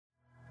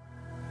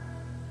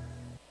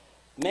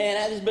Man,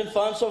 that has been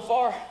fun so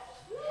far.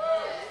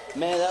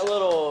 Man, that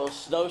little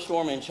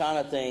snowstorm in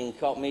China thing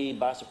caught me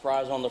by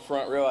surprise on the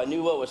front row. I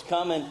knew what was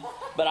coming,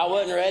 but I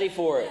wasn't ready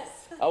for it.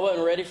 I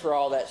wasn't ready for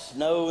all that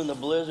snow and the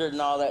blizzard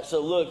and all that.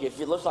 So look, if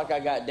it looks like I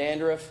got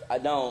dandruff, I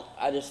don't.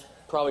 I just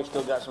probably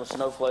still got some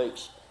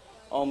snowflakes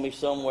on me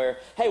somewhere.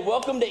 Hey,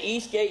 welcome to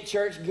Eastgate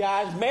Church,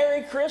 guys.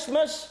 Merry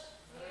Christmas.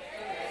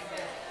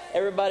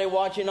 Everybody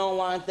watching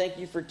online, thank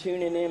you for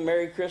tuning in.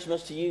 Merry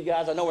Christmas to you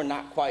guys. I know we're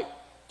not quite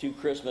to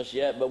Christmas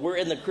yet, but we're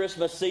in the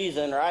Christmas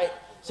season, right?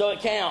 So it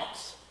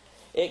counts.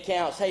 It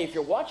counts. Hey, if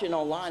you're watching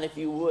online, if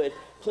you would,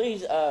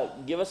 please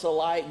give us a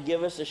like,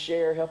 give us a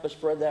share, help us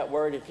spread that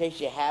word. In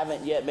case you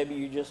haven't yet, maybe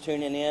you're just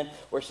tuning in.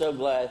 We're so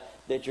glad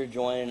that you're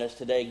joining us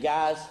today.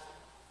 Guys,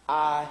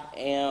 I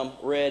am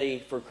ready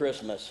for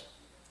Christmas.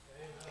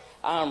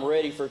 I'm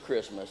ready for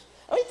Christmas.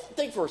 I mean,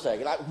 think for a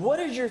second. Like,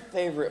 what is your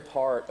favorite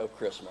part of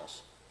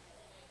Christmas?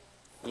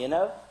 You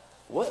know?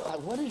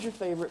 What is your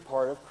favorite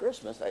part of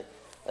Christmas? Like,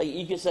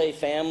 you could say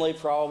family,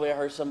 probably. I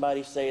heard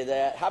somebody say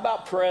that. How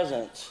about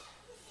presents?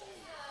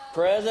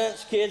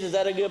 Presents, kids, is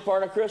that a good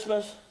part of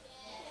Christmas?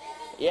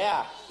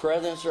 Yeah,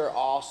 presents are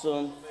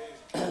awesome.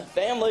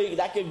 Family,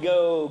 that could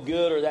go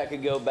good or that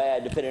could go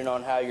bad, depending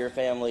on how your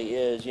family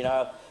is. You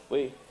know,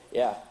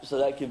 so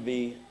that could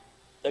be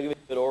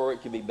good or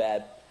it could be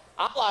bad.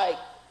 I like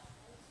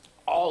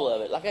all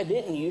of it. Like, I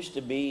didn't used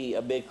to be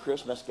a big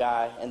Christmas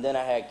guy, and then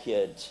I had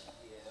kids.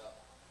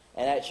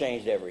 And that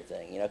changed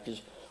everything, you know,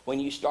 because when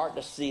you start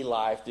to see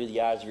life through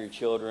the eyes of your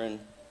children,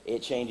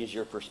 it changes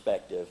your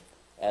perspective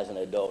as an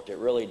adult. It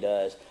really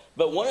does.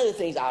 But one of the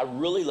things I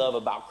really love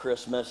about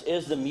Christmas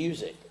is the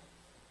music.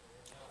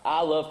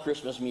 I love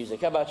Christmas music.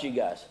 How about you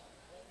guys?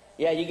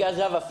 Yeah, you guys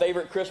have a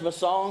favorite Christmas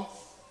song?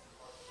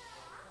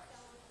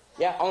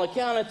 Yeah, on the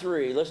count of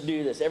three, let's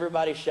do this.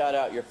 Everybody shout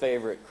out your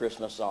favorite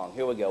Christmas song.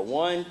 Here we go.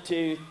 1,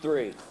 2,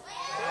 3.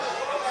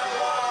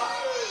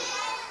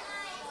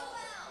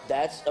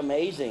 That's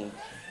amazing.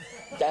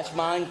 That's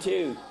mine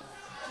too.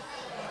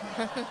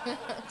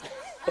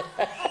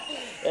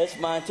 That's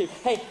mine too.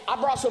 Hey, I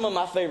brought some of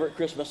my favorite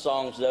Christmas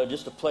songs, though,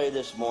 just to play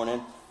this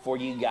morning for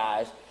you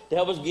guys to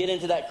help us get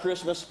into that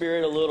Christmas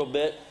spirit a little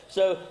bit.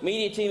 So,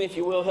 media team, if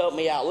you will, help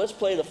me out. Let's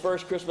play the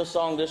first Christmas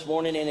song this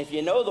morning, and if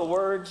you know the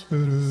words,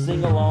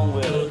 sing along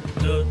with it.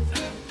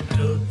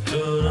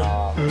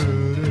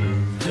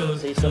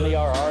 See, some of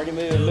y'all are already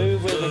moving.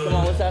 Move with me. Come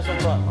on, let's have some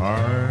fun.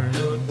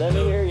 Let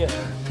me hear you.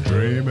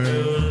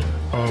 Dreaming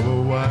of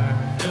a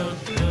white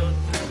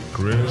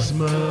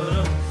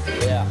Christmas.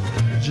 Yeah.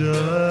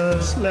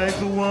 Just like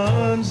the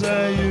ones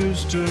I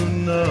used to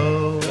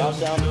know. Y'all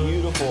sound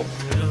beautiful.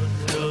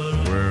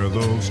 Where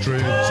those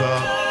treetops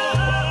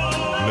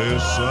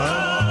listen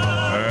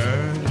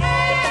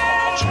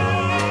and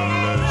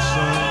children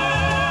listen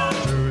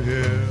to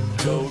hear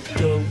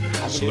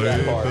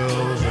sleigh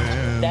bells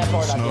in the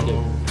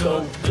snow.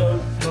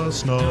 The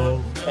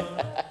snow.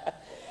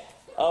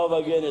 Oh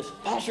my goodness.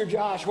 Pastor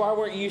Josh, why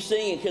weren't you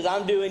singing? Because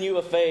I'm doing you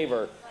a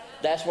favor.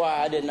 That's why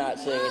I did not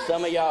sing.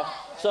 Some of y'all,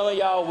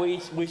 we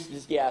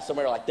just, yeah, some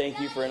are like, thank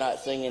you for not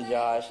singing,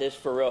 Josh. It's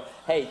for real.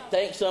 Hey,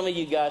 thanks some of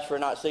you guys for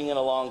not singing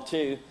along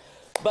too.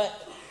 But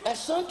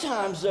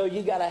sometimes, though,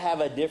 you got to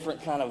have a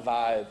different kind of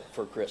vibe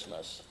for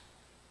Christmas.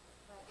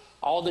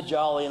 All the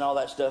jolly and all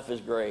that stuff is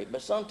great,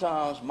 but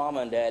sometimes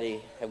Mama and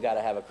Daddy have got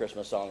to have a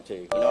Christmas song too.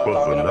 You know what I'm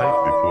talking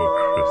about? Night before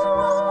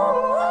Christmas.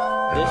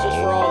 This is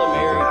for all the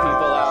married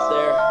people out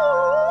there.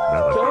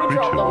 Can we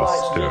drop the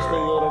lights just a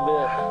little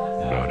bit?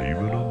 Not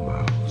even a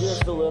mouse.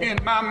 Just a little. In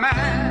my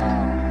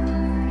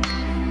mind.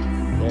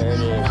 There it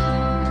is.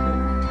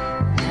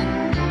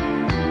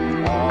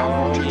 Oh,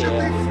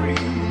 yeah.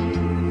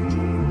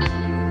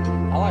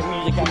 I like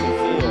music I can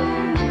feel.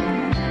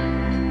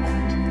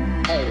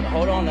 Hey,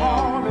 hold on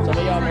now. Some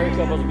of y'all married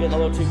couples are getting a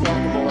little too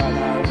comfortable right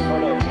now.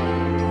 Hold up.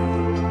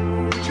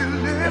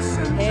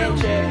 Hand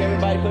check.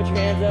 Everybody put your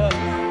hands up.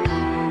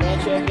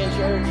 Hand check in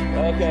church.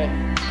 Okay.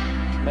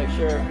 Make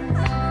sure.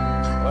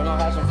 We're going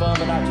to have some fun,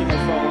 but not too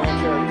much fun. We're in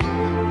church.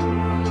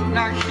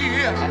 Now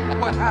hear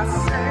what I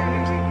say.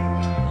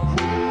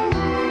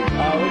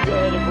 We'll go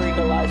ahead and bring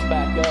the lights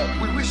back up.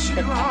 We wish you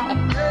all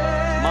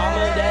Mama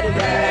and Daddy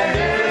gotta have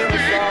their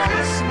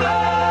Christmas song.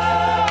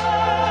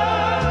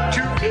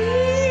 to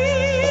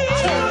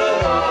each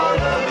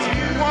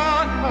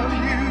one of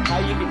you. How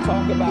you can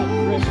talk about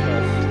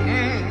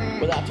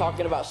Christmas without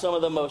talking about some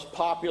of the most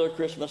popular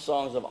Christmas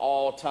songs of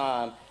all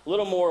time. A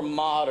little more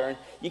modern.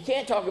 You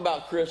can't talk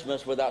about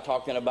Christmas without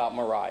talking about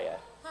Mariah.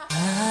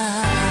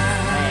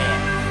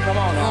 Man, come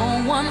on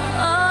now. Want a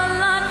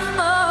lot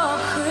for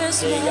Christmas.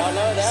 See, y'all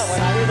know that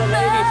when I hear the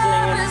lady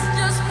singing. There is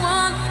just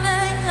one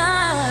thing I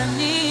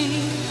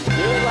need.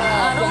 Do it loud,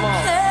 I come don't on.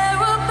 care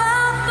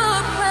about the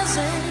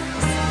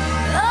presents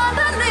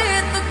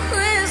underneath the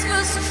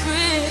Christmas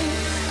tree.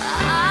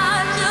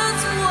 I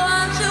just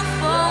want you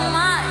for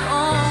my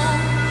own,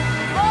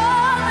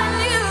 more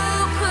than you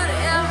could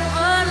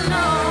ever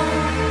know.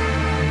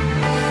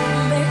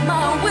 Make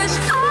my wish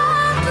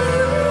come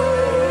true.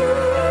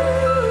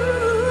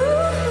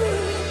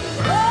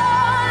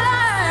 All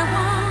I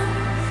want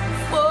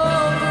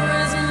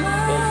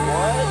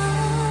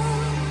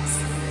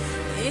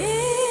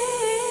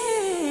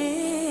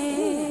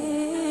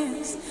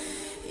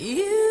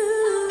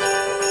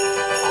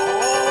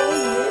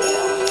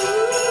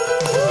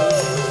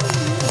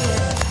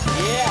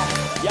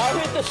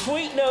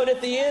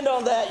at the end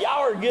on that. Y'all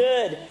are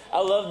good. I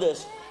love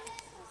this.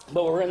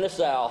 But we're in the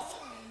South.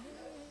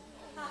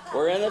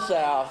 We're in the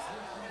South.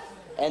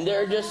 And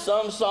there are just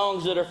some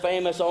songs that are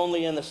famous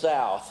only in the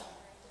South.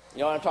 You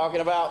know what I'm talking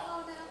about?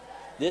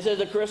 This is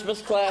a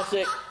Christmas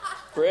classic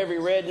for every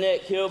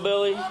redneck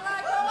hillbilly,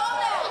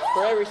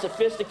 for every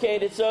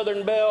sophisticated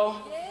Southern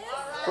belle,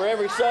 for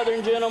every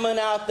Southern gentleman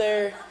out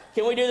there.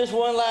 Can we do this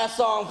one last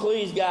song,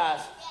 please,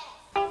 guys?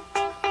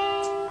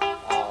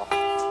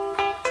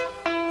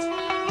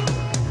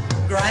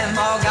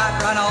 Grandma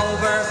got run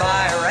over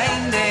by a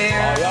reindeer.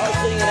 Oh, y'all are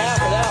singing out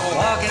for that one.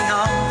 Walking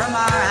home from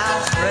our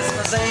house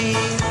Christmas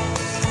Eve.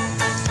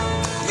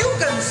 You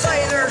can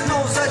say there's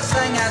no such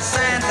thing as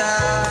Santa,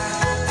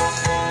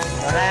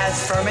 but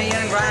as for me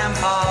and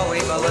Grandpa, we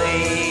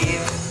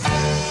believe.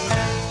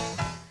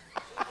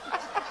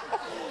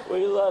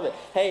 We love it.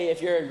 Hey,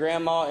 if you're a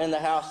grandma in the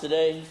house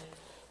today,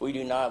 we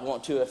do not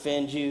want to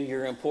offend you.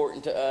 You're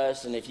important to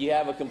us. And if you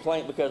have a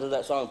complaint because of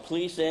that song,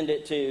 please send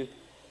it to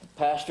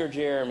Pastor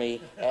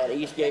Jeremy at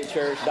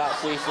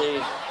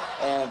eastgatechurch.cc,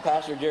 and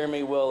Pastor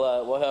Jeremy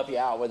will help you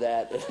out with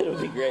that. It'll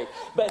be great.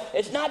 But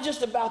it's not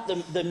just about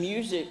the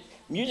music.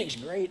 Music's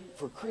great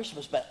for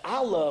Christmas, but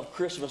I love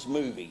Christmas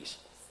movies.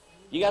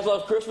 You guys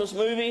love Christmas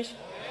movies?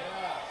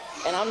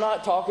 And I'm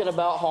not talking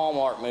about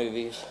Hallmark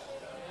movies.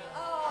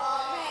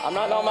 I'm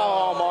not talking about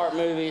Hallmark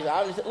movies.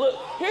 Look,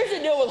 here's the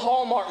deal with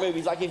Hallmark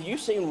movies. Like, if you've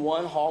seen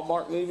one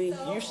Hallmark movie,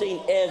 you've seen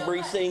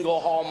every single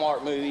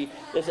Hallmark movie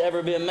that's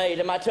ever been made.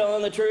 Am I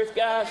telling the truth,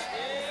 guys?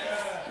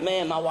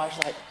 Man, my wife's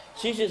like,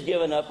 she's just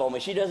given up on me.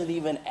 She doesn't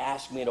even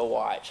ask me to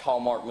watch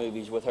Hallmark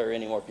movies with her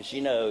anymore because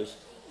she knows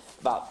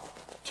about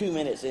 2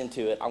 minutes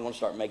into it, I'm going to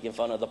start making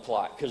fun of the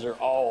plot because they're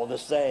all the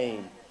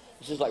same.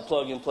 It's just like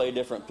plug and play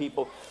different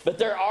people. But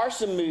there are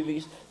some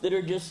movies that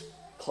are just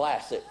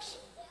classics,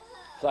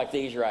 like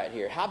these right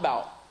here. How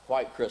about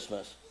White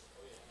Christmas?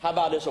 How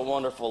about It's a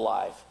Wonderful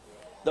Life?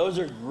 Those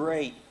are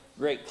great,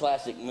 great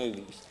classic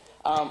movies.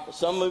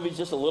 Some movies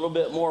just a little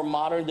bit more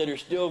modern that are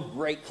still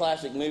great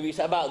classic movies.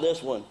 How about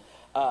this one,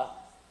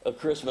 A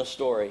Christmas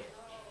Story?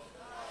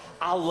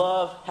 I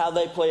love how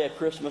they play A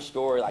Christmas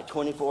Story like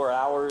 24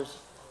 hours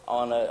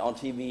on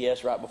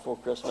TBS right before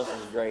Christmas.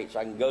 It's great. So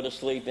I can go to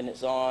sleep and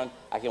it's on.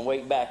 I can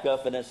wake back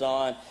up and it's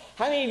on.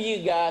 How many of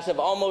you guys have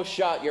almost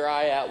shot your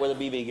eye out with a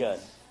BB gun?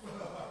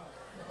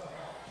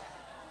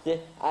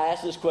 I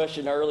asked this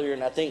question earlier,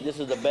 and I think this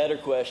is a better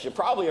question,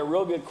 probably a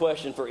real good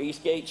question for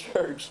Eastgate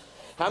Church.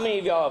 How many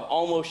of y'all have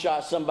almost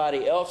shot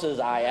somebody else's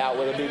eye out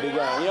with a BB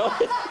gun? You know,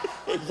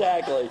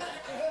 exactly.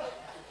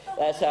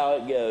 That's how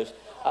it goes.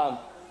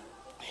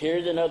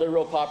 Here's another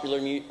real popular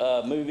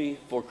movie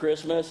for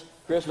Christmas,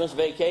 Christmas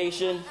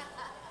Vacation.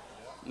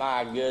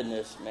 My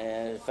goodness,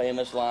 man,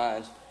 famous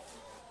lines.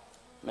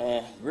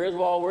 Man,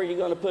 Griswold, where are you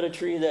going to put a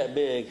tree that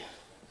big?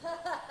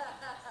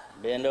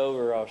 Bend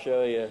over, I'll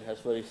show you.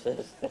 That's what he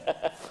says.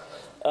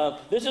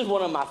 This is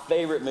one of my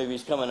favorite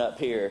movies coming up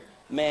here.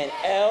 Man,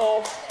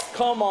 Elf,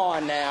 come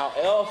on now.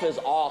 Elf is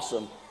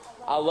awesome.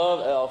 I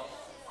love Elf.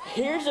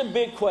 Here's a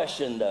big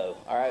question, though,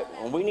 all right?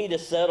 And we need to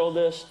settle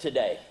this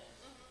today.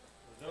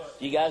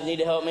 You guys need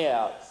to help me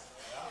out.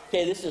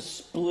 Okay, this is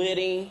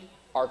splitting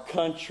our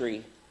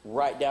country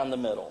right down the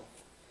middle.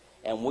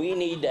 And we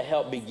need to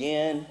help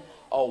begin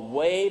a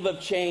wave of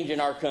change in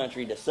our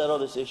country to settle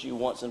this issue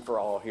once and for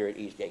all here at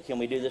Eastgate. Can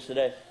we do this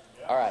today?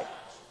 All right.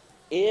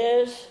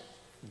 Is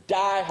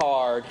Die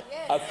Hard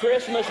a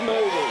Christmas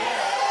movie?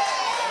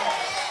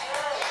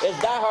 Is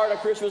Die Hard a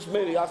Christmas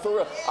movie? Like, for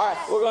real. All right,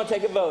 we're going to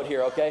take a vote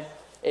here, okay?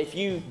 If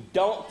you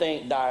don't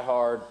think Die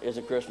Hard is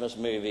a Christmas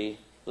movie,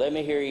 let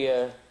me hear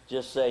you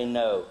just say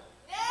no.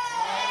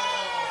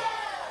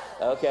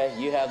 Okay,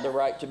 you have the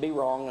right to be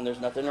wrong, and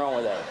there's nothing wrong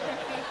with that.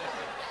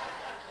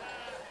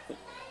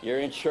 You're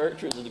in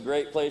church, which is a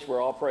great place. We're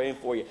all praying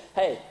for you.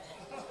 Hey,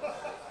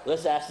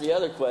 let's ask the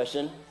other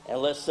question, and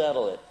let's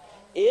settle it.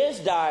 Is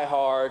Die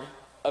Hard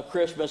a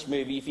Christmas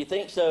movie? If you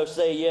think so,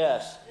 say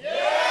yes.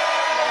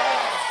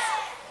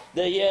 Yes!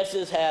 The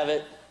yeses have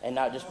it, and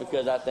not just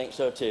because I think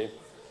so too.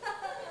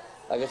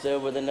 Like I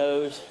said, with the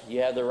no's,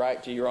 you have the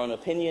right to your own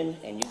opinion,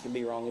 and you can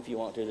be wrong if you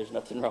want to. There's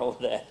nothing wrong with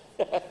that.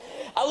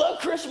 I love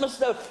Christmas,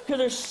 though, because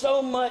there's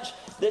so much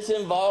that's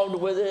involved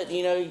with it.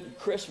 You know,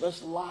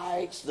 Christmas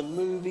lights, the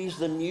movies,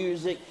 the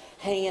music,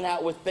 hanging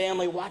out with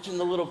family, watching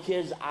the little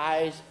kids'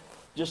 eyes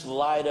just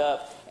light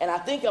up. And I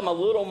think I'm a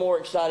little more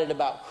excited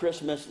about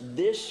Christmas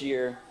this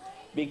year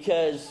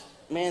because,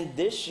 man,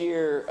 this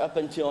year up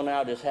until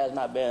now just has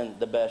not been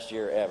the best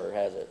year ever,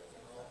 has it?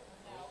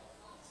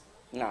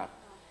 Nah.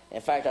 In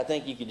fact, I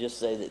think you could just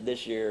say that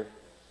this year,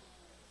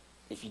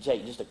 if you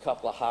take just a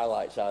couple of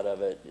highlights out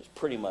of it, it's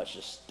pretty much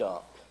just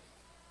stunk.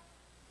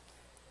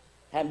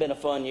 Hasn't been a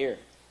fun year.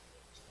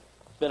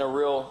 It's been a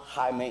real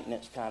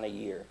high-maintenance kind of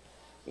year.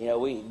 You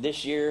know,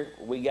 this year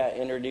we got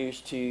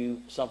introduced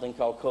to something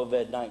called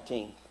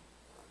COVID-19.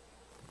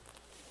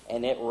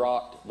 And it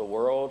rocked the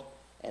world,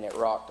 and it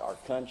rocked our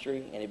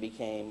country, and it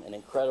became an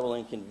incredible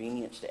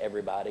inconvenience to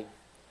everybody.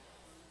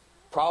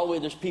 Probably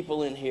there's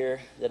people in here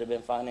that have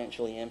been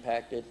financially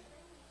impacted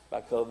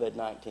by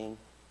COVID-19.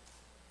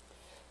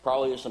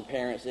 Probably there's some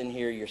parents in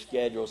here, your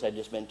schedules had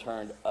just been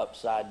turned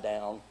upside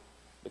down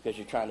because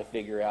you're trying to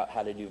figure out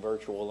how to do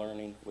virtual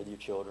learning with your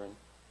children.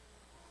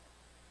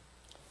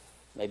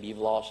 Maybe you've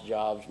lost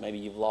jobs. Maybe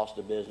you've lost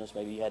a business.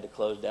 Maybe you had to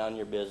close down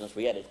your business.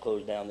 We had to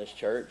close down this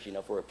church,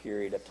 for a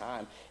period of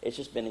time. It's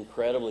just been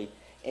incredibly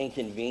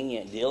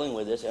inconvenient dealing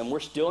with this, and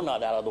we're still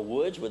not out of the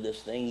woods with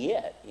this thing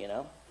yet,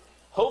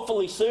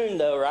 Hopefully soon,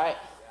 though, right?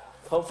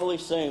 Hopefully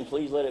soon.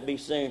 Please let it be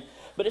soon.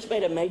 But it's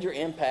made a major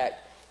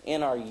impact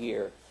in our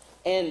year.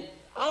 And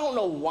I don't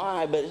know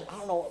why, but I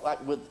don't know,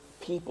 like with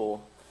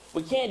people,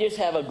 we can't just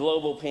have a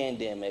global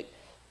pandemic.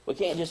 We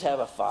can't just have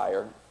a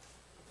fire.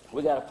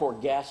 We got to pour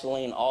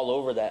gasoline all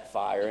over that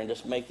fire and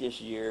just make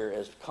this year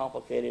as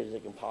complicated as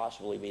it can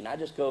possibly be. Not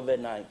just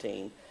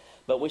COVID-19,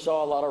 but we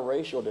saw a lot of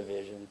racial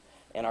division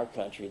in our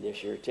country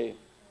this year too.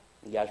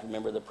 You guys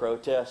remember the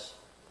protests?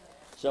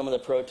 Some of the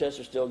protests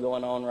are still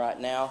going on right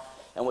now,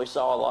 and we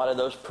saw a lot of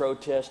those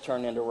protests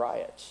turn into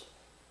riots.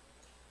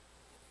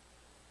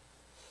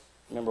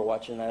 Remember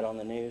watching that on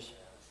the news?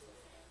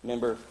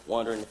 Remember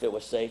wondering if it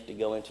was safe to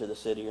go into the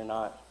city or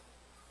not,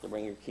 to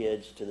bring your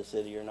kids to the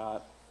city or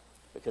not,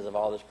 because of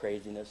all this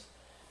craziness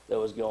that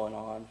was going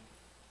on.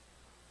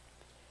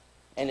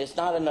 And it's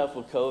not enough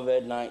with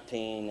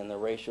COVID-19 and the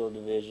racial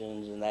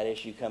divisions and that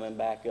issue coming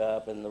back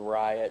up and the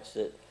riots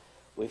that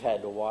we've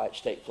had to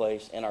watch take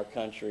place in our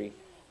country.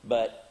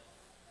 But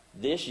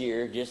this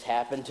year just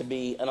happened to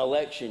be an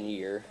election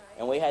year,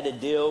 and we had to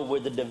deal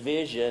with the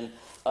division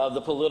of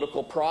the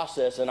political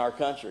process in our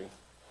country.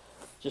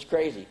 Just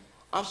crazy.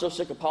 I'm so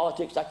sick of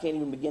politics, I can't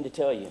even begin to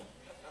tell you.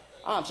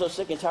 I'm so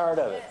sick and tired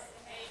of it.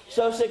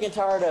 So sick and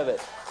tired of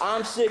it.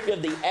 I'm sick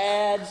of the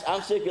ads.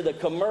 I'm sick of the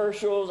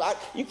commercials.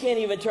 You can't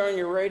even turn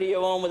your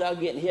radio on without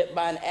getting hit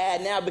by an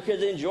ad now,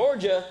 because in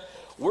Georgia,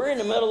 we're in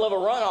the middle of a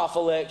runoff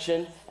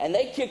election, and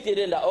they kicked it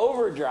into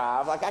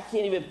overdrive. Like, I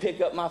can't even pick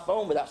up my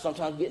phone without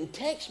sometimes getting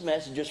text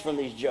messages from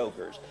these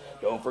jokers.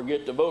 Don't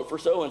forget to vote for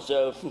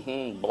so-and-so.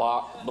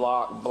 Block,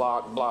 block,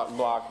 block, block,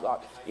 block,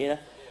 block.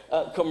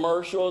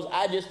 Commercials.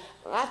 I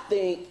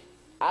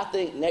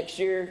think next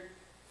year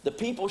the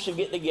people should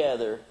get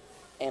together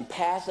and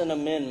pass an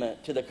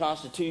amendment to the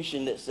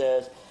Constitution that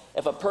says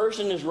if a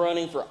person is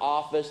running for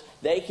office,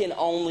 they can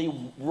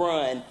only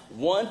run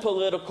one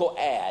political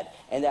ad,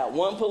 and that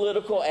one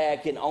political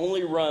ad can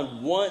only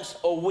run once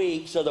a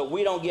week so that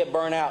we don't get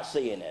burnt out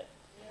seeing it.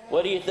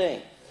 What do you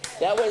think?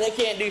 That way they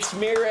can't do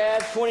smear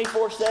ads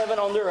 24/7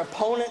 on their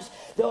opponents.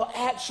 They'll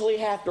actually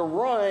have to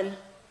run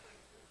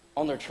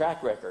on their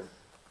track record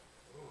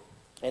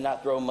and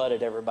not throw mud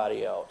at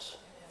everybody else.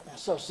 I'm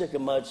so sick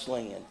of mud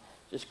slinging.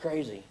 Just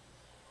crazy.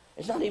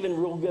 It's not even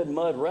real good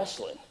mud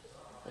wrestling.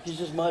 It's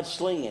just mud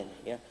slinging.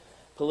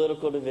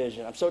 Political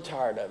division. I'm so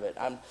tired of it.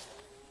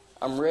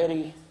 I'm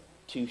ready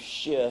to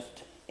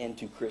shift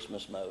into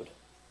Christmas mode.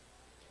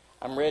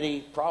 I'm ready,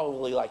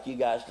 probably like you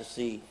guys, to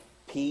see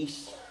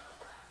peace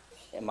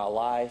in my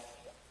life,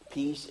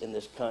 peace in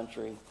this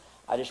country.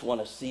 I just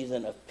want a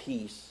season of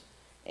peace.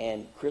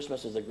 And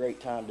Christmas is a great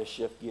time to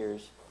shift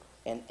gears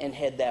and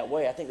head that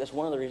way. I think that's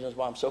one of the reasons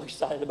why I'm so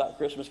excited about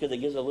Christmas, because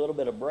it gives a little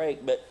bit of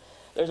break. But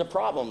there's a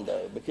problem,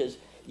 though, because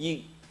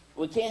we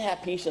can't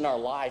have peace in our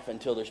life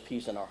until there's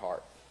peace in our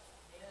heart.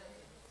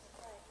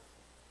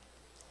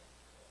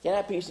 You can't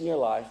have peace in your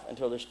life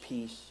until there's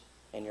peace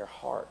in your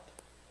heart.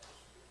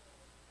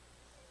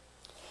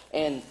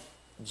 And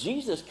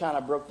Jesus kind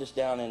of broke this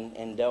down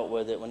and dealt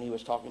with it when he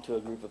was talking to a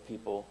group of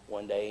people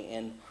one day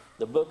in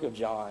the book of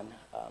John,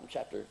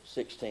 chapter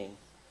 16.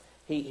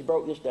 He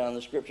broke this down.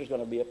 The scripture's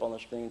going to be up on the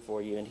screen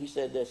for you. And he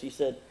said this. He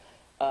said,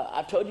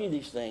 I've told you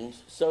these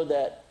things so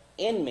that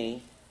in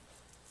me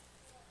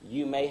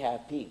you may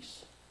have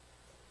peace.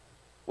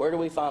 Where do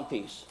we find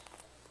peace?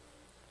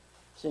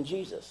 It's in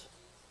Jesus.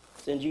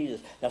 It's in Jesus.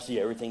 Now see,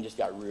 everything just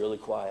got really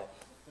quiet.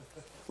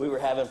 We were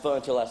having fun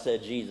until I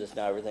said Jesus.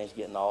 Now everything's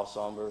getting all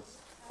somber,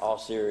 all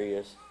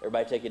serious.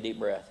 Everybody take a deep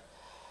breath.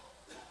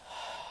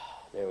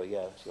 There we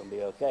go. It's going to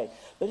be okay.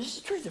 But it's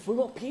the truth. If we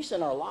want peace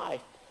in our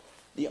life,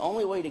 the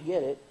only way to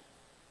get it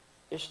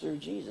is through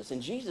Jesus.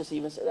 And Jesus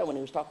even said that when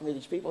he was talking to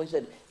these people. He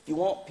said, if you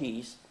want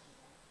peace,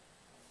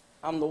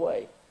 I'm the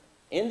way.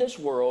 In this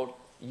world,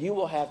 you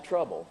will have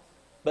trouble.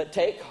 But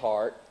take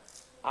heart,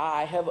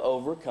 I have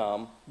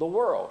overcome the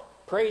world.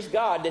 Praise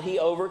God that he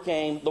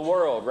overcame the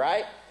world,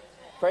 right?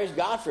 Praise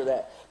God for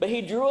that. But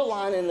he drew a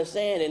line in the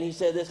sand and he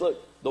said this, look,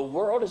 the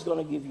world is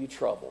going to give you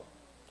trouble.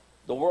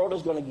 The world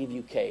is going to give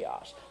you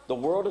chaos. The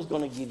world is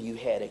going to give you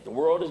headache. The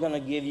world is going to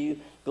give you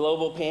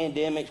global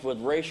pandemics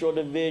with racial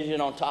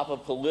division on top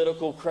of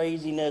political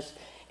craziness.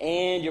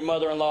 And your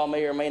mother-in-law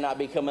may or may not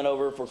be coming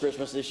over for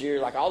Christmas this year.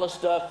 Like all the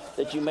stuff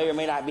that you may or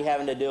may not be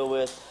having to deal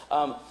with.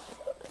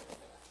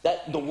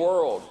 That the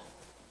world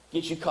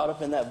gets you caught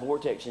up in that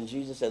vortex. And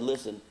Jesus said,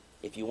 listen,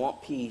 if you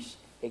want peace,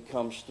 it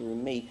comes through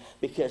me.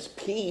 Because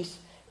peace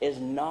is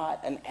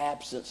not an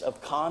absence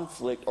of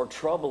conflict or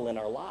trouble in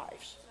our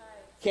lives.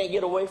 Can't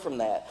get away from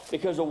that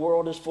because the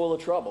world is full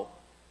of trouble,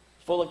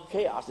 full of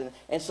chaos.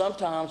 And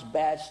sometimes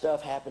bad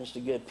stuff happens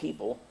to good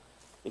people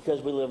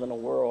because we live in a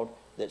world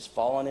that's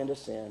fallen into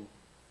sin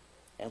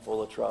and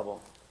full of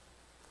trouble.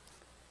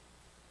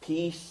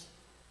 Peace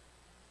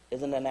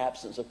isn't an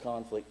absence of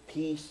conflict.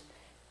 Peace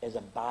is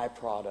a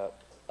byproduct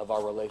of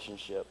our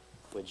relationship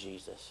with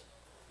Jesus,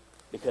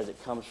 because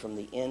it comes from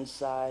the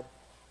inside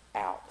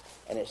out,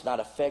 and it's not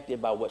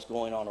affected by what's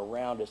going on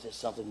around us. It's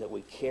something that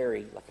we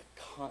carry like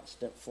a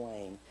constant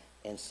flame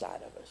inside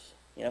of us,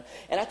 you know.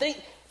 And I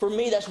think for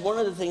me, that's one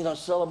of the things I'm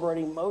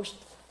celebrating most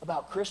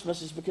about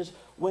Christmas, is because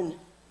when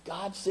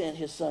God sent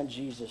his son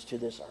Jesus to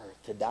this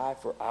earth to die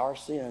for our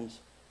sins,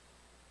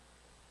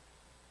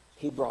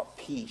 he brought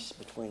peace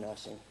between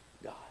us and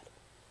God.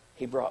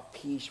 He brought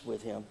peace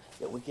with him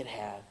that we could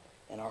have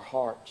in our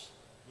hearts,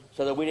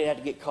 so that we didn't have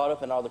to get caught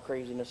up in all the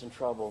craziness and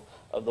trouble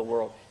of the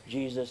world.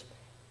 Jesus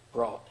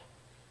brought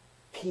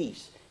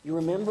peace. You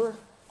remember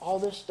all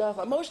this stuff?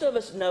 Most of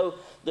us know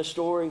the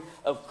story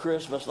of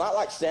Christmas, not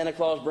like Santa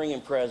Claus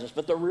bringing presents,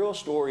 but the real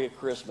story of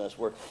Christmas,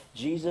 where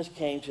Jesus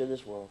came to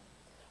this world,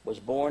 was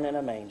born in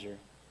a manger,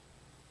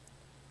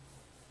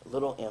 a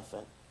little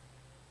infant,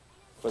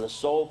 for the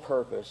sole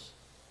purpose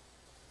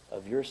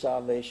of your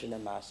salvation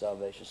and my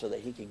salvation, so that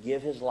he could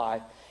give his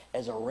life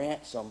as a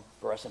ransom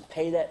for us and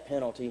pay that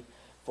penalty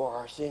for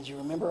our sins. You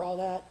remember all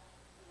that?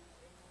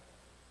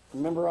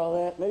 Remember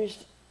all that? Maybe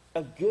it's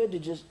good to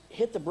just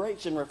hit the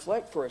brakes and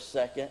reflect for a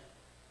second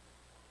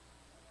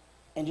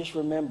and just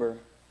remember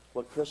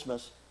what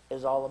Christmas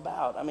is all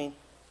about. I mean,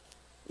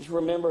 just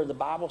remember the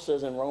Bible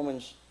says in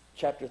Romans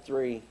chapter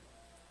 3,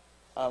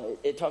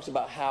 it talks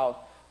about how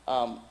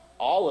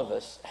all of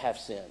us have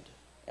sinned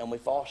and we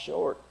fall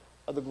short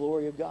of the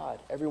glory of God,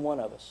 every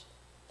one of us.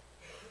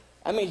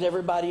 That means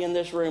everybody in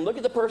this room. Look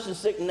at the person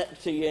sitting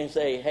next to you and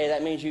say, hey,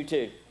 that means you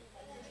too.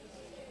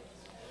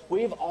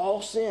 We've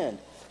all sinned.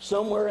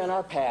 Somewhere in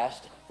our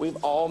past,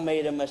 we've all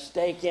made a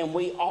mistake, and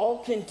we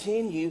all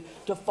continue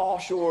to fall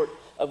short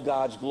of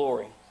God's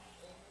glory.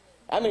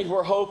 That means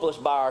we're hopeless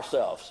by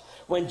ourselves.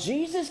 When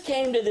Jesus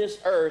came to this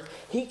earth,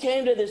 he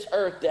came to this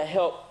earth to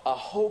help a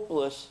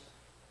hopeless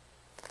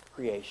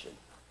creation.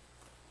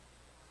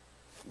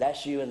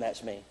 That's you and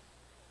that's me.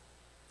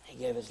 He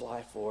gave his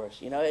life for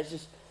us. You know, it's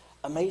just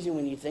amazing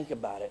when you think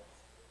about it.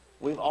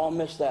 We've all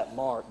missed that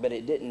mark, but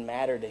it didn't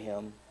matter to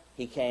him.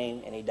 He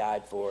came and he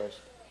died for us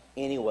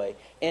anyway.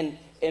 And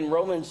in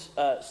Romans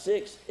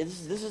 6,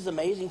 this is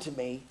amazing to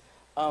me.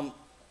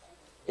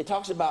 It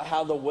talks about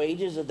how the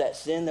wages of that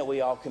sin that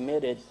we all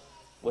committed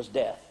was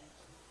death.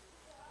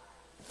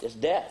 It's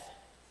death.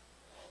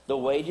 The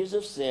wages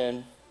of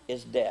sin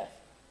is death.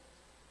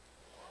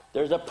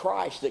 There's a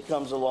price that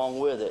comes along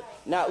with it.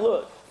 Now,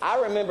 look,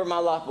 I remember my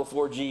life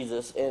before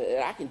Jesus,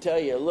 and I can tell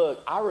you,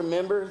 look, I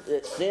remember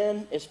that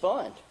sin is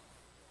fun.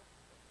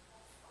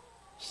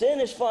 Sin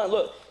is fun.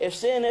 Look, if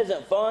sin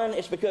isn't fun,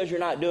 it's because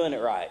you're not doing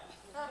it right.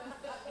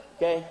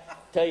 Okay?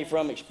 Tell you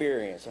from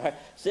experience. Right?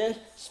 Sin's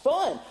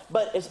fun,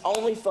 but it's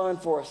only fun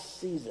for a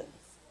season.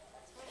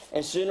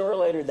 And sooner or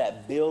later,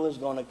 that bill is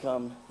going to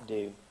come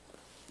due.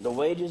 The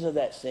wages of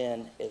that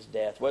sin is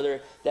death.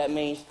 Whether that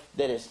means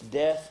that it's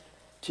death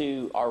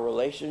to our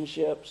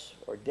relationships,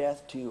 or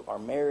death to our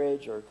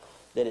marriage, or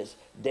that it's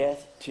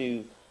death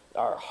to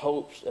our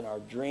hopes and our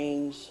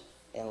dreams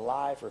in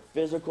life, or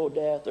physical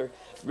death, or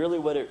really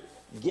what it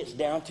gets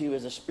down to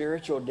is a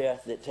spiritual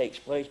death that takes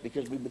place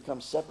because we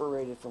become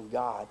separated from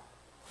God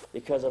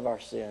because of our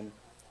sin.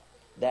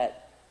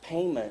 That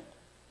payment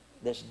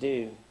that's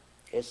due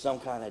is some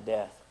kind of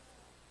death.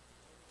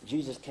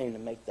 Jesus came to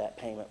make that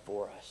payment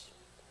for us.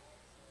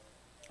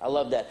 I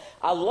love that.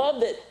 I love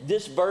that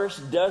this verse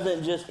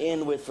doesn't just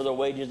end with, for the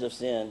wages of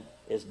sin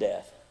is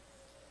death.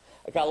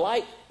 Like, I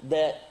like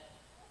that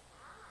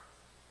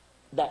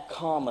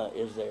comma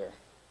is there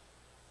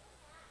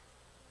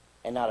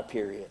and not a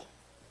period.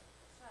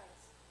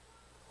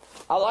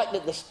 I like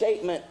that the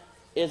statement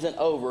isn't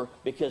over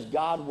because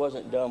God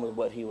wasn't done with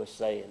what he was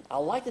saying. I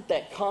like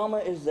that comma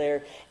is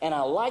there, and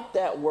I like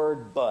that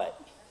word but.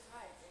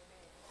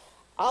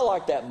 I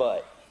like that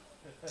but.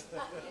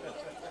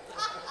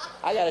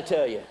 I got to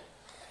tell you,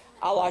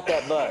 I like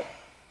that but.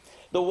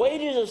 The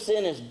wages of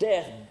sin is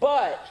death,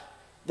 but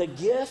the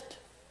gift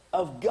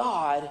of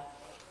God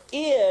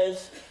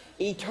is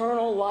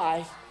eternal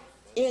life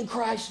in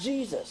Christ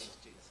Jesus.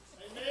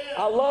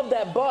 I love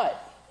that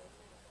but.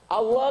 I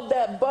love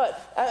that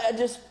but. I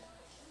just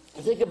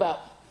think about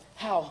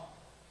how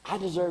I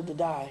deserve to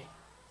die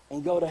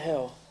and go to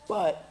hell,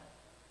 but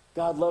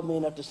God loved me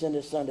enough to send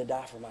his son to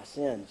die for my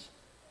sins.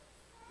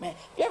 Man,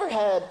 you ever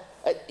had,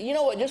 you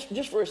know what,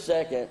 just for a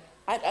second,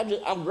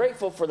 I'm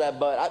grateful for that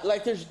but.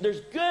 Like, there's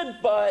good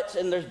buts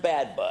and there's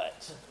bad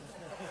buts.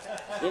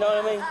 You know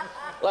what I mean?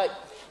 Like,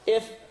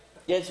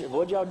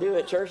 what'd y'all do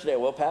at church today?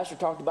 Well, Pastor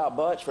talked about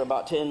butts for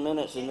about 10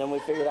 minutes, and then we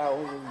figured out,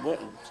 we went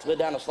and slid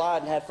down a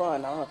slide and had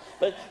fun. I don't know.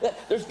 But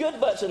there's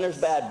good butts and there's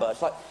bad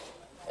butts. Like,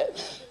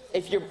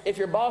 if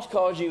your boss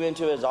calls you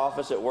into his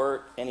office at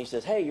work and he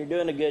says, hey, you're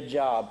doing a good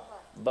job,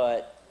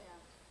 but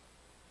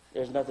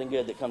there's nothing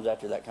good that comes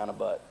after that kind of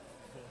butt.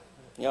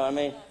 You know what I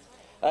mean?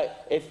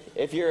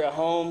 If you're at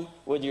home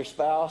with your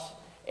spouse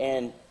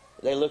and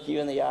they look you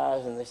in the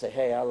eyes and they say,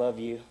 hey, I love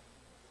you,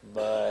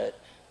 but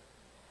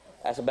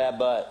That's a bad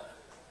butt.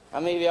 How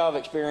many of y'all have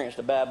experienced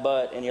a bad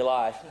butt in your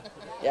life?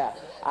 Yeah,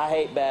 I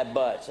hate bad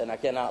butts, and I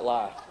cannot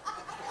lie.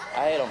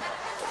 I hate them.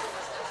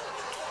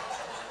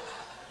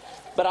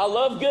 But I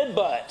love good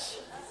butts.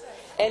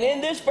 And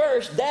in this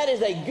verse, that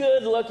is a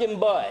good-looking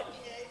butt.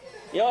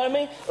 You know what I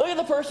mean? Look at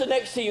the person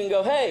next to you and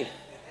go, hey,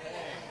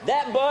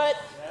 that butt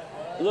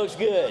looks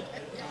good.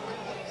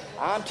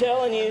 I'm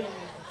telling you,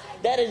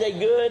 that is a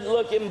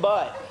good-looking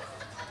butt.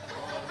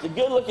 The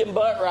good-looking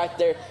butt right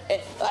there.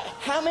 And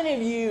how many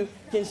of you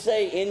can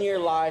say in your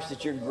lives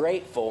that you're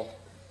grateful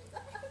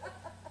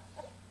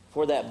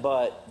for that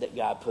butt that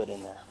God put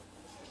in there?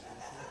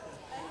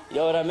 You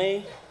know what I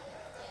mean?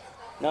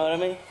 Know what I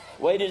mean?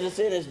 Wages of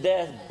sin is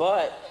death,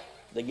 but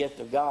the gift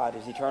of God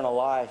is eternal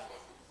life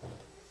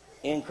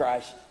in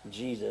Christ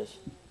Jesus.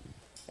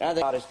 And I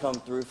think God has come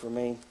through for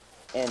me,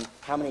 and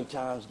how many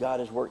times God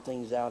has worked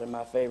things out in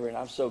my favor, and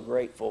I'm so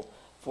grateful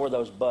for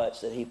those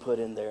butts that he put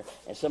in there.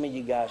 And some of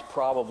you guys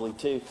probably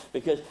too,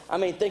 because, I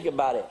mean, think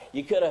about it.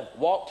 You could have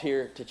walked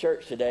here to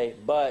church today,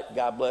 but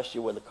God blessed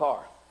you with a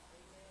car.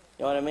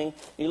 You know what I mean?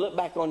 You look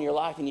back on your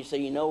life and you say,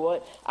 you know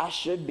what? I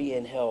should be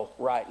in hell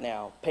right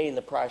now, paying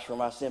the price for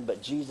my sin,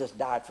 but Jesus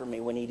died for me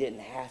when he didn't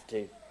have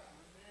to.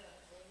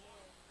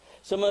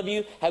 Some of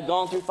you have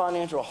gone through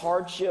financial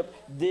hardship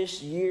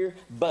this year,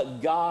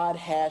 but God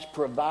has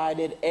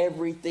provided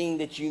everything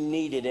that you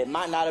needed. It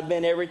might not have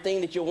been everything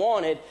that you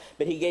wanted,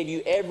 but he gave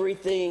you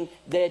everything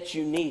that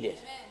you needed.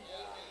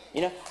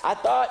 You know, I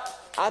thought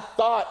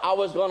I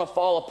was going to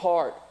fall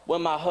apart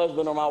when my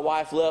husband or my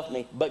wife left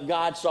me, but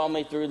God saw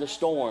me through the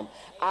storm.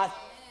 I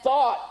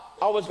thought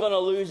I was going to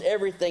lose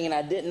everything and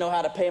I didn't know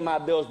how to pay my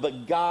bills,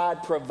 but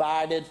God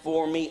provided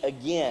for me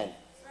again.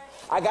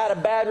 I got a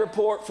bad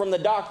report from the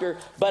doctor,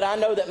 but I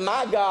know that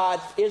my God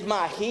is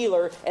my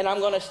healer, and I'm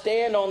going to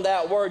stand on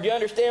that word. You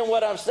understand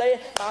what I'm saying?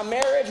 My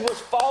marriage was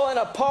falling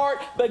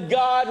apart, but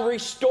God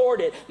restored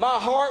it. My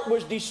heart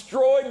was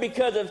destroyed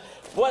because of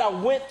what I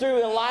went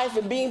through in life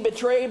and being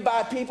betrayed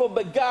by people,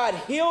 but God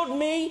healed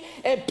me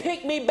and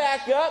picked me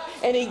back up,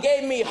 and he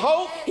gave me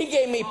hope. He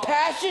gave me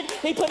passion.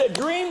 He put a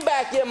dream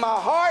back in my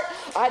heart.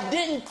 I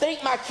didn't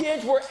think my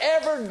kids were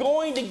ever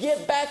going to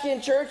get back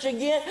in church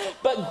again,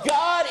 but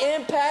God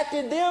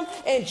impacted them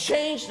and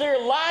changed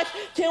their lives.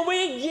 Can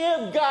we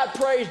give God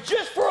praise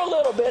just for a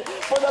little bit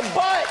for the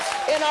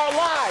butts in our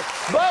lives?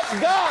 But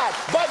God,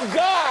 but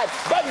God,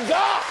 but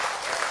God.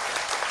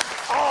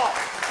 Oh,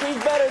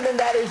 he's better than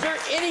that. Is there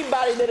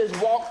anybody that has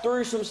walked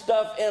through some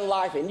stuff in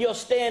life and you'll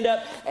stand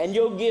up and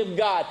you'll give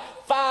God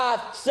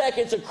 5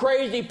 seconds of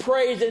crazy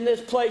praise in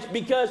this place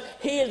because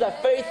he is a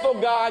faithful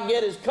God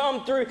that has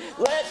come through?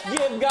 Let's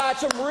give God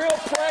some real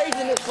praise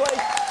in this place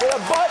for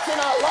the butts in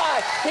our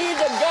life. He's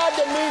a God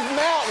that moves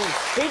mountains.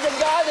 He's a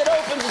God that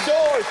opens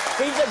doors.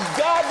 He's a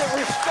God that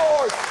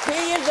restores.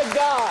 He is a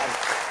God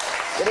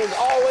that is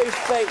always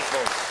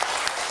faithful,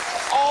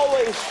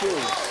 always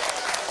true.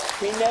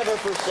 He never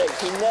forsakes.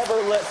 He never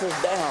lets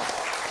us down.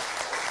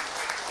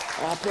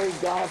 And I praise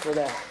God for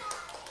that.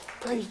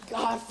 Praise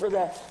God for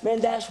that.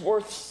 Man, that's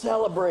worth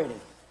celebrating.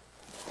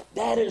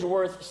 That is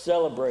worth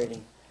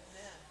celebrating.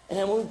 And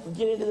then when we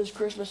get into this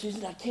Christmas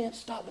season, I can't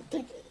stop but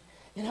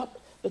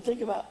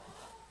think about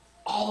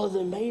all of the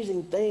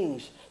amazing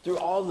things through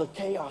all the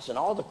chaos and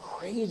all the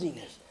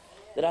craziness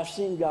that I've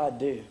seen God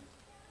do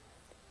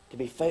to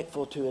be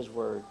faithful to his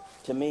word,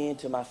 to me and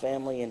to my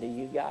family and to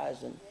you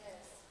guys. And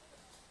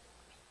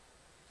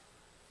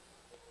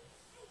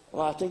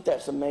well, I think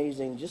that's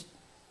amazing, just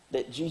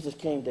that Jesus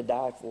came to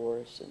die for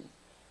us and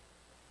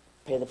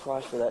pay the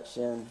price for that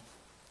sin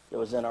that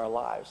was in our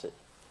lives. It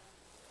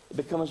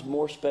becomes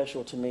more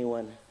special to me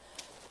when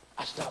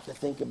I stop to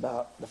think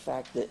about the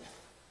fact that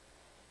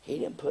he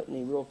didn't put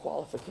any real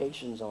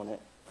qualifications on it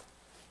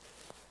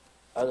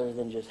other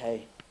than just,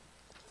 hey,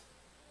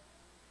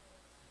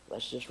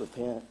 let's just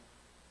repent.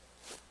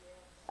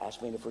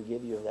 Ask me to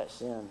forgive you of that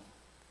sin. And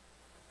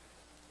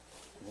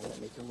then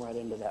let me come right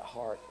into that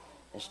heart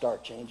and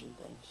start changing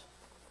things.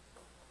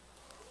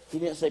 He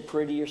didn't say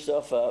pretty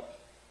yourself up.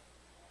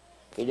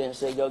 He didn't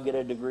say go get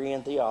a degree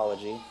in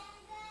theology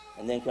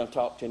and then come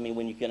talk to me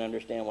when you can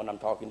understand what I'm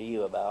talking to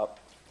you about.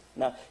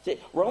 Now, see,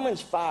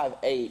 Romans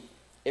 5:8,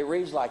 it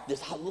reads like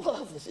this. I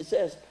love this. It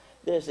says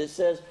this. It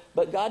says,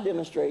 but God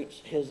demonstrates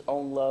his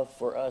own love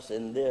for us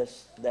in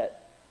this,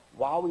 that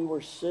while we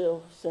were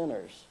still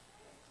sinners,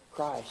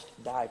 Christ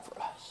died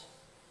for us.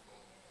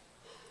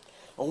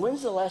 And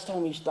when's the last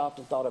time you stopped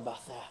and thought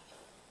about that?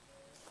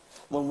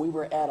 When we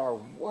were at our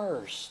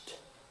worst,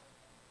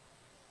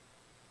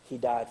 he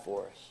died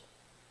for us.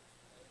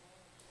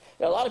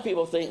 Now, a lot of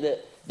people think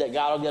that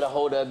God will get a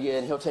hold of you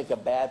and he'll take a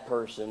bad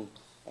person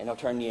and he'll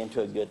turn you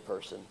into a good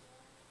person.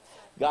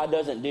 God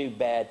doesn't do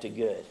bad to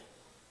good.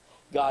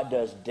 God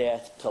does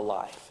death to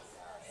life.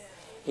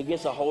 He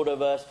gets a hold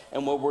of us,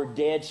 and when we're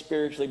dead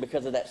spiritually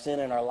because of that sin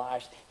in our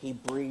lives, he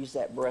breathes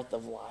that breath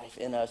of life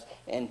in us,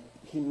 and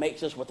he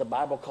makes us what the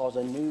Bible calls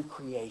a new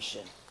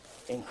creation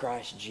in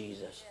Christ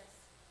Jesus.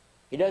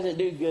 He doesn't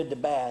do good to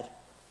bad.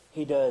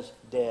 He does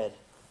dead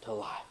to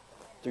life.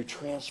 through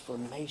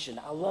transformation.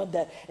 I love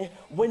that. And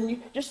when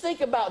you just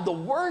think about the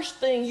worst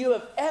thing you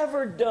have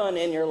ever done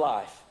in your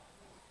life.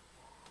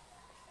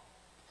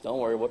 Don't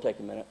worry, we'll take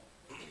a minute.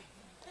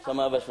 Some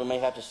of us, we may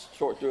have to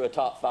sort through a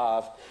top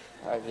 5. All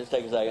right, just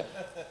take a second.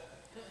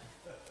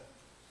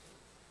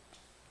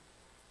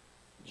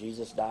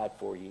 Jesus died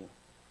for you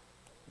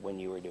when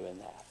you were doing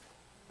that.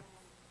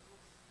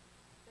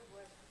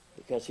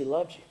 Because he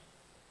loved you.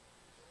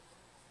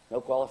 No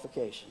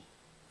qualification.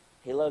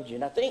 He loved you.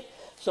 And I think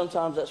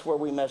sometimes that's where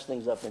we mess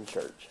things up in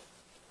church.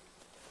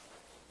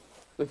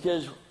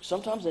 Because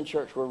sometimes in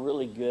church we're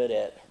really good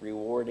at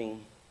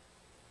rewarding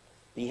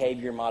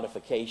behavior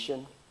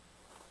modification,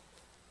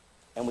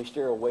 and we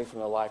steer away from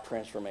the life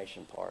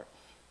transformation part.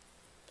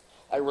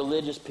 Like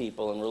religious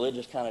people and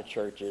religious kind of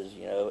churches,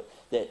 you know,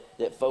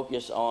 that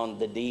focus on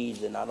the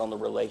deeds and not on the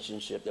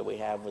relationship that we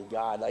have with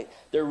God. Like,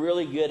 they're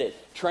really good at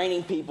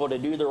training people to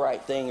do the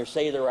right thing or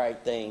say the right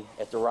thing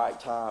at the right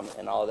time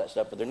and all of that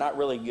stuff, but they're not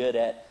really good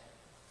at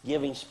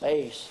giving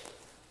space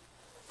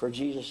for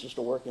Jesus just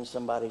to work in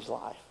somebody's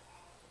life.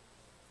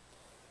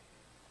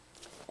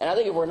 And I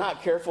think if we're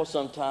not careful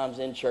sometimes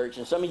in church,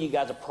 and some of you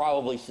guys have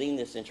probably seen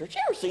this in church.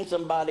 You ever seen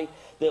somebody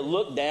that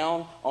looked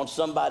down on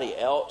somebody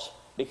else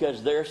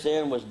because their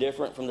sin was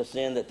different from the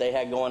sin that they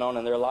had going on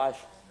in their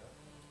life?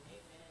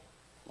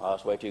 Oh,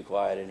 it's way too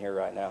quiet in here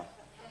right now.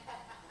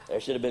 There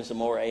should have been some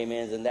more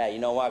amens than that. You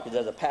know why? Because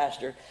as a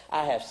pastor,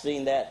 I have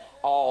seen that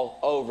all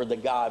over the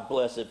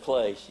God-blessed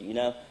place, you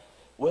know.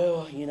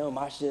 Well, you know,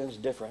 my sin's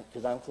different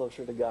because I'm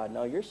closer to God.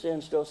 No, your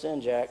sin's still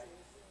sin, Jack.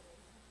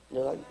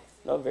 There's like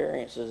no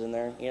variances in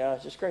there. You know,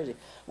 it's just crazy.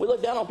 We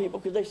look down on people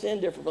because they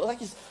sin different. But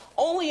like, it's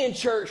only in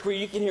church where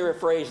you can hear a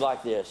phrase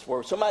like this,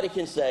 where somebody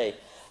can say,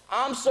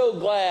 I'm so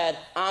glad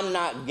I'm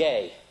not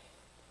gay.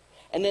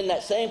 And then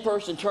that same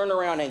person turn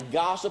around and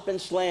gossip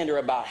and slander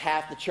about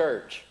half the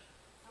church.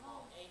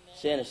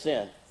 Sin is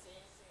sin.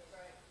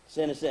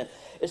 Sin is sin.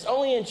 It's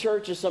only in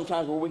churches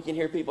sometimes where we can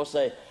hear people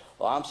say,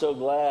 well, I'm so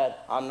glad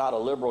I'm not a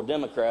liberal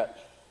Democrat.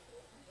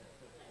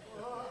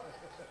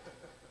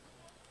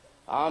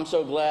 I'm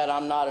so glad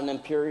I'm not an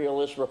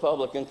imperialist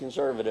Republican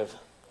conservative.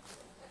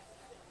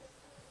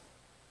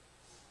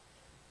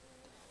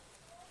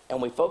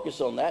 And we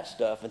focus on that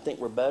stuff and think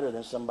we're better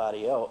than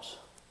somebody else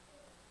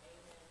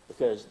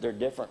because they're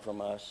different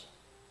from us.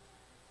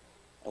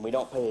 And we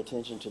don't pay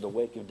attention to the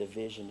wake of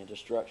division and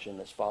destruction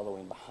that's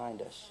following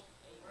behind us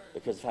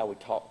because of how we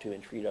talk to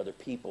and treat other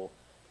people,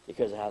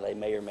 because of how they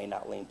may or may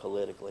not lean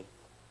politically.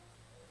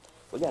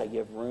 We got to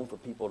give room for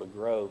people to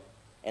grow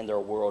in their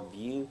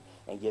worldview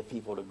and give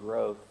people to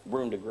grow,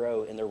 room to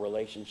grow in their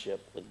relationship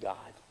with God.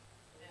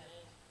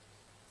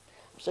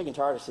 I'm sick and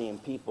tired of seeing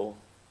people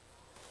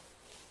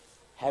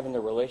having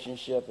their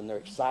relationship and their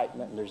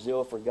excitement and their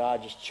zeal for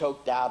God just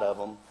choked out of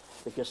them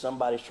because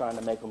somebody's trying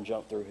to make them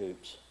jump through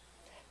hoops.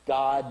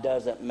 God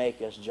doesn't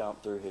make us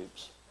jump through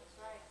hoops.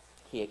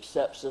 He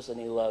accepts us and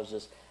he loves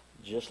us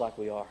just like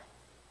we are.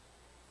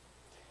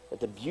 But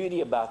the beauty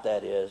about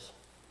that is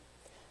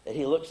that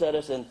he looks at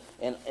us and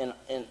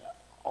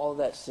all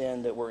that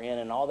sin that we're in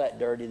and all that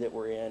dirty that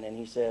we're in, and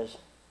he says,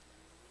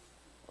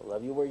 I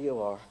love you where you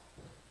are.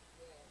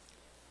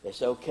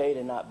 It's okay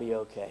to not be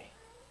okay.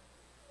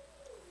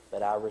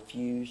 But I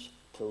refuse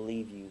to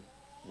leave you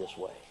this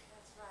way.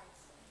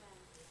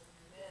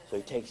 So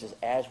he takes us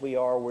as we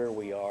are, where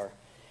we are,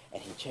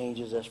 and he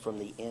changes us from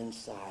the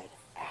inside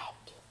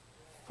out.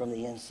 From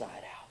the inside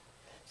out.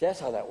 See, that's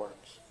how that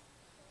works.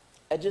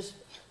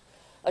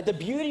 Like, the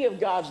beauty of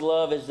God's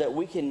love is that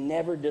we can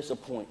never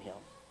disappoint him.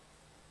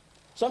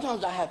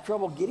 Sometimes I have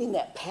trouble getting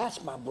that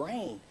past my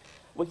brain.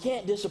 We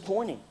can't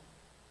disappoint him.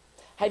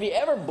 Have you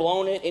ever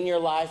blown it in your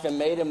life and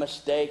made a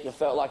mistake and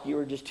felt like you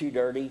were just too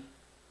dirty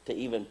to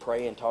even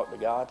pray and talk to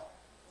God?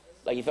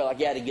 Like you felt like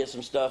you had to get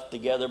some stuff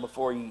together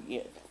before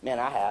you man,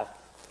 I have.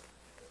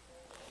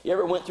 You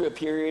ever went through a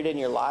period in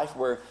your life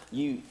where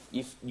you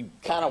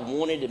kind of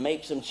wanted to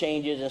make some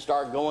changes and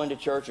start going to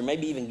church, or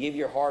maybe even give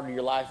your heart or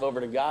your life over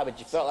to God, but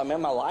you felt like,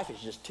 man, my life is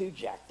just too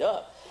jacked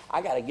up.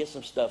 I got to get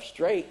some stuff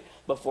straight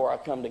before I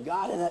come to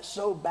God. And that's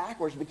so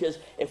backwards, because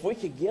if we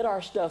could get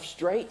our stuff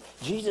straight,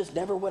 Jesus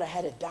never would have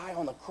had to die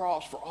on the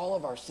cross for all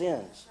of our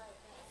sins.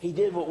 He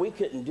did what we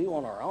couldn't do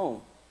on our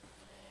own.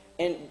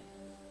 And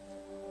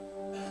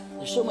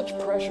there's so much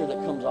pressure that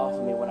comes off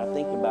of me when I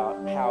think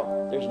about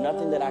how there's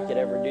nothing that I could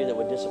ever do that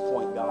would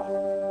disappoint God.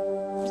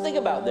 Just think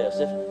about this.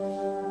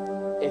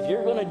 If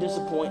you're going to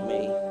disappoint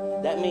me,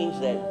 that means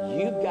that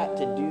you've got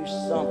to do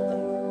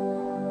something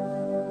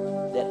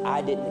that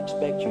I didn't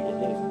expect you to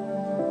do.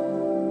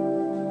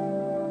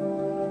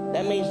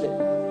 That means that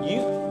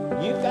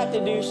you've got to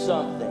do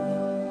something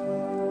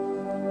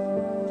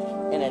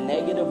in a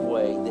negative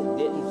way that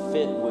didn't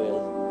fit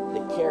with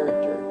the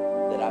character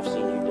that I've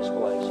seen you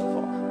display so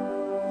far.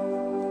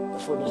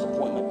 That's where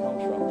disappointment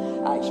comes from.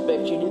 I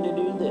expect you to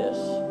do this,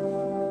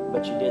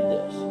 but you did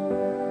this.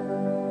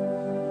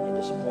 You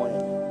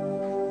disappointed me.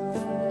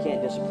 You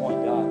can't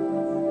disappoint God.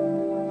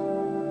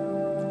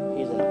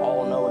 He's an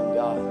all-knowing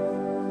God.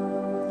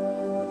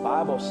 The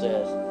Bible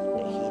says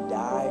that he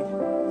died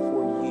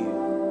for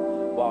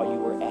you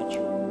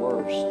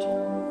worst,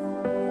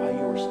 while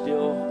you were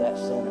still that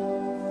sinner.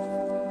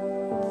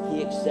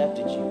 He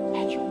accepted you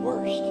at your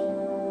worst.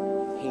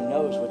 He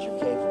knows what you're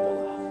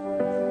capable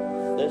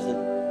of. Listen,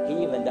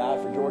 he even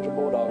died for Georgia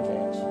Bulldog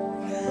fans.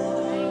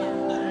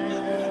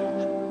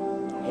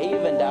 He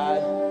even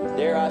died,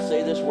 dare I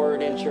say this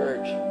word in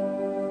church,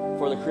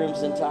 for the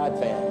Crimson Tide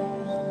fan.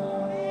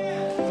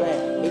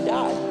 He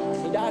died.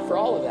 He died for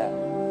all of that.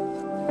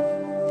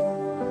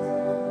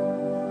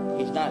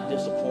 He's not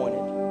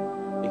disappointed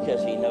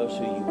because he knows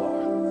who you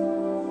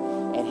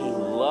are. And he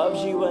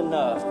loves you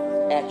enough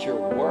at your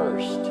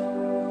worst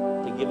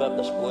to give up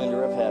the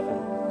splendor of heaven,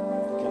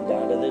 come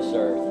down to this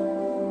earth,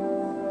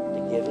 to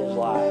give his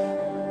life,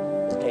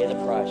 to pay the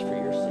price for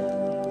your sin.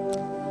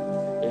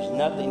 There's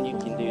nothing you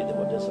can do that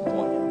will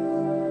disappoint him.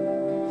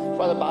 That's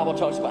why the Bible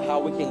talks about how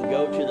we can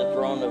go to the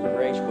throne of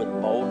grace with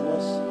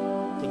boldness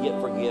to get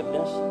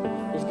forgiveness.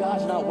 Because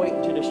God's not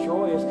waiting to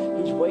destroy us.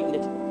 He's waiting to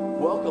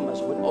welcome us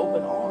with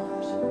open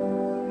arms.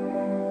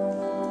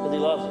 Because he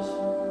loves us.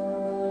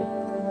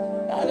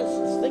 I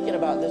was thinking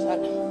about this.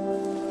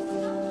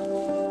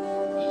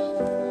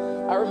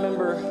 I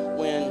remember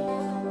when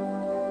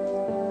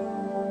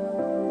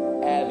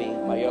Abby,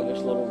 my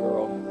youngest little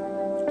girl,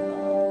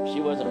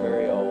 she wasn't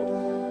very old.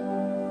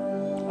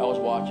 I was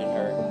watching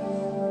her.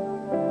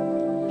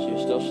 She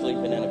was still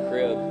sleeping in a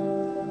crib.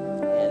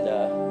 And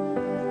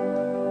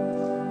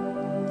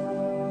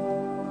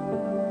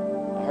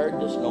I heard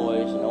this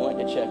noise, and I went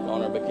to check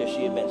on her because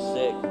she had been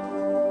sick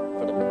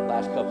for the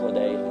last couple of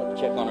days. I went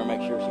to check on her,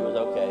 make sure she was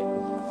okay.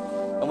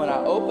 And when I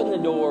opened the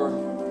door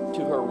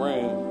to her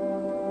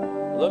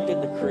room, looked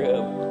at the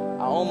crib,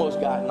 I almost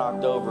got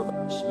knocked over by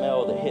the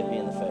smell that hit me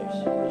in the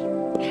face.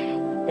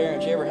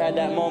 Parents, you ever had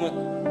that moment?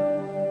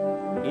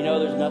 You know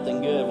there's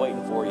nothing good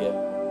waiting for you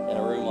in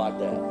a room like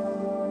that.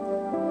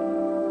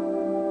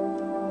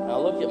 And I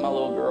looked at my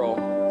little girl.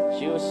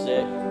 She was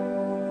sick.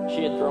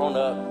 She had thrown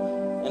up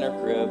in her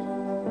crib.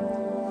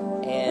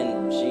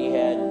 And she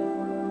had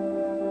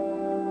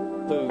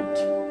pooped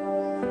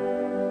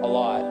a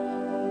lot.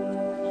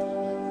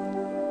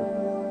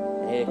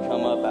 It had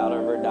come up out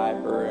of her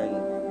diaper.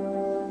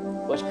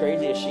 And what's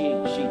crazy is she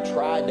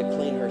tried to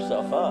clean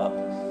herself up.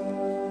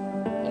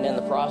 And in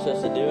the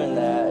process of doing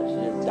that,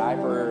 the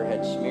diaper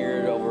had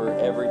smeared over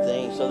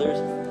everything. So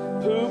there's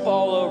poop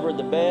all over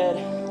the bed,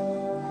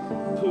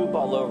 poop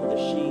all over the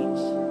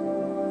sheets,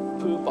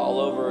 poop all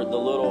over the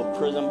little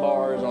prison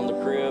bars on the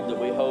crib that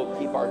we hope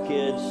keep our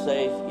kids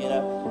safe, you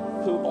know,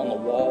 poop on the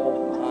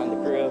wall behind the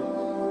crib.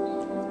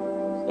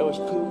 There was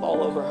poop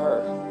all over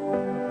her.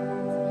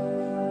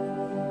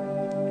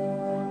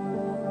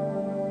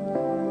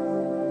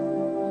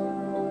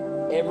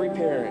 Every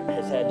parent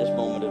has had this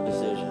moment of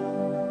decision.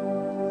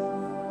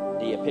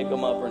 Do you pick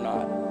them up or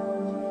not?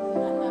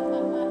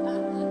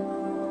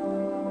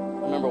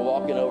 I remember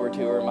walking over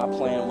to her. My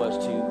plan was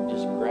to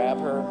just grab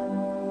her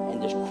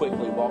and just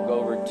quickly walk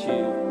over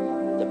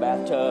to the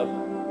bathtub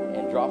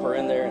and drop her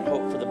in there and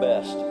hope for the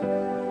best.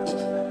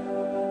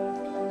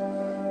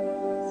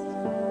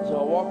 So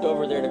I walked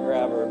over there to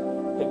grab her,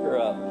 pick her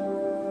up.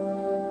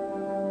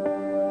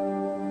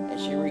 And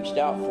she reached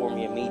out for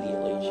me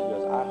immediately. She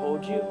goes, "I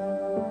hold you."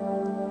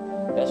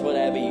 That's what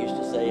Abby used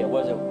to say. It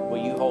wasn't, "Will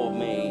you hold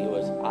me?" It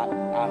was,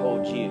 I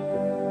hold you.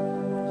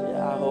 I said,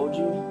 "I hold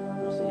you?"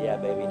 I said, "Yeah,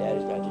 baby,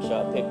 Daddy's got you." So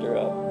I picked her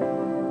up.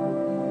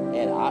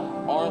 And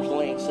arm's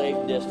length, safe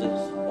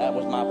distance, that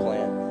was my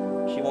plan.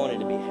 She wanted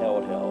to be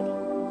held.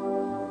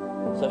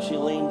 So she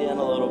leaned in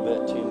a little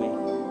bit to me.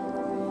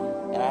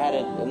 And I had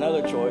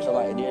another choice. I'm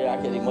like, dude, I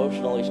could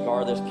emotionally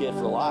scar this kid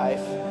for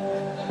life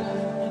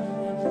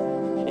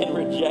and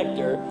reject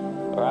her.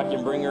 Or I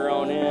can bring her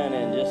on in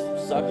and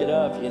just suck it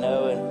up, you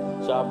know.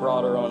 And so I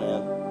brought her on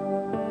in.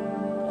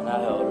 And I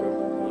held her.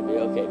 It'll be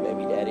okay,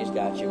 baby. Daddy's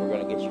got you. We're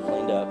going to get you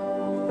cleaned up.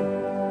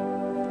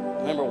 I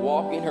remember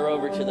walking her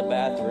over to the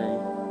bathroom.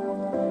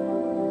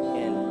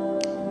 And,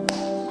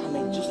 I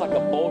mean, just like a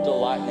bolt of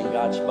lightning,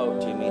 God spoke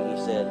to me. And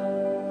he said,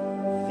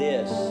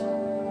 "This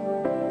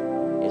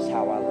is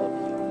how I love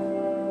you."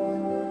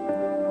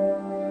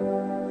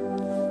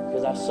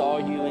 Because I saw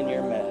you in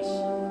your mess.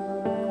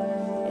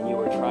 You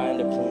were trying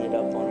to clean it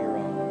up on your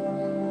own.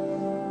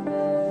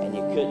 And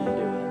you couldn't do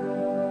it.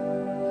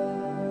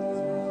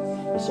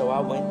 And so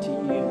I went to you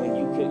when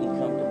you couldn't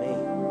come to me.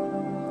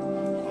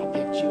 And I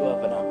picked you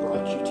up and I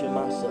brought you to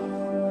myself.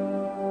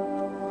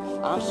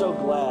 I'm so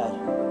glad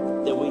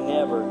that we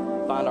never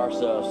find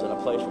ourselves in a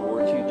place where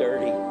we're too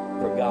dirty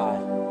for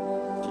God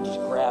to just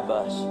grab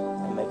us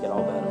and make it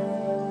all better.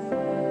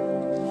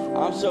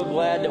 I'm so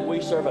glad that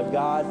we serve a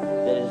God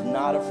that is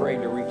not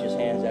afraid to reach his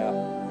hands out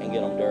and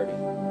get them dirty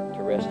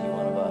to rescue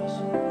one of us.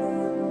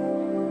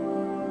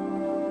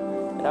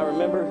 And I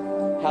remember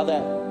how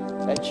that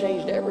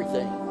changed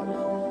everything.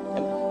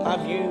 And my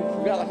view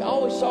for God, like I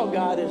always saw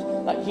God as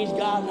like he's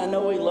God and I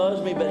know he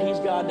loves me, but he's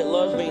God that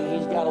loves me and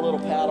he's got a little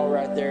paddle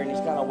right there and he's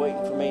kind of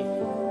waiting for me.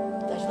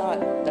 That's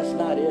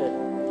not it.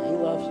 He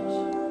loves us.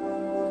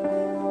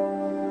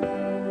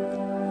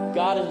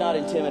 God is not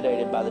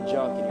intimidated by the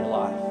junk in your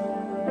life.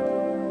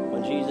 When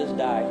when Jesus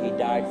died, he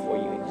died for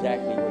you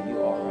exactly where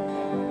you are right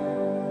now.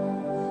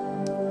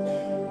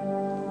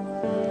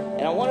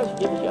 And I want to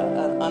give you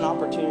an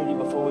opportunity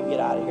before we get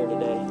out of here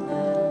today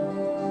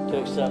to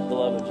accept the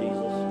love of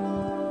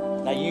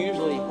Jesus. Now,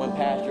 usually when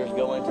pastors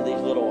go into these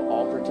little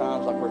altar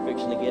times like we're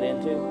fixing to get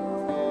into,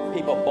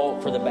 people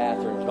bolt for the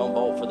bathrooms. Don't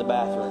bolt for the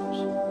bathrooms.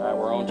 All right,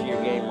 we're on to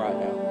your game right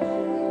now.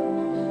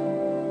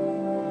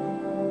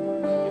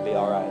 You'll be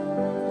all right.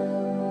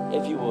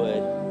 If you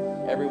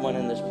would, everyone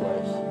in this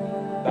place,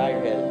 bow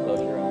your head and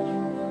close your eyes.